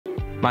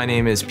My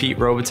name is Pete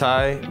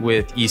Robitaille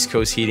with East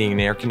Coast Heating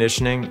and Air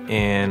Conditioning,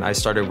 and I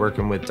started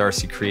working with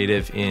DARCI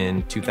Creative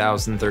in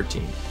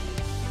 2013.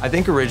 I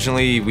think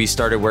originally we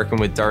started working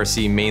with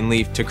DARCI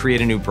mainly to create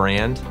a new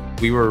brand.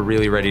 We were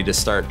really ready to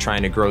start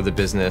trying to grow the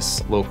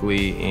business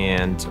locally,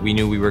 and we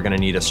knew we were going to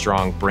need a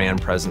strong brand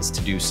presence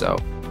to do so.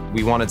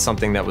 We wanted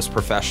something that was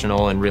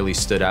professional and really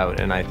stood out,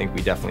 and I think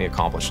we definitely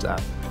accomplished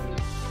that.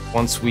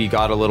 Once we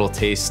got a little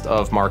taste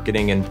of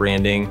marketing and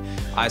branding,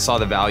 I saw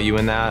the value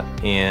in that,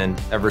 and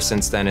ever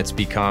since then it's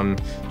become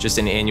just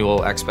an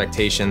annual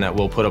expectation that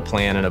we'll put a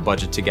plan and a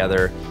budget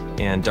together,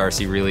 and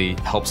DARCI really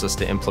helps us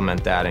to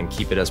implement that and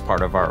keep it as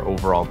part of our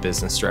overall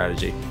business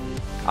strategy.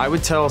 I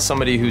would tell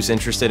somebody who's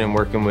interested in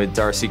working with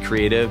DARCI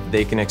Creative,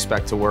 they can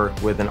expect to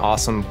work with an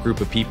awesome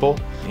group of people,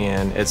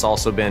 and it's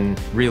also been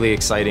really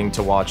exciting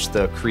to watch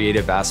the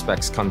creative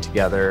aspects come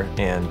together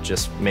and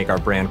just make our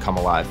brand come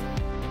alive.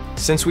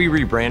 Since we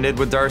rebranded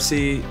with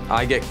DARCI,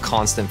 I get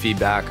constant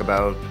feedback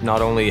about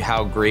not only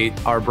how great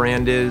our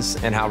brand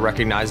is and how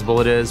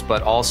recognizable it is,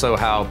 but also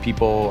how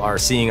people are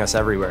seeing us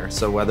everywhere.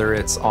 So whether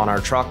it's on our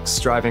trucks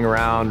driving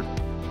around,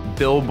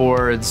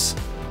 billboards,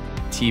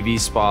 TV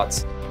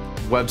spots,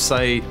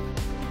 website,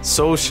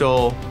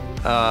 social,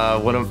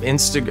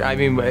 Instagram, I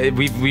mean,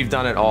 we've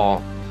done it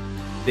all.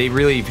 They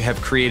really have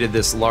created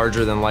this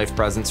larger than life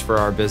presence for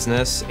our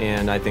business,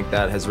 and I think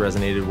that has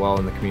resonated well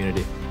in the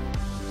community.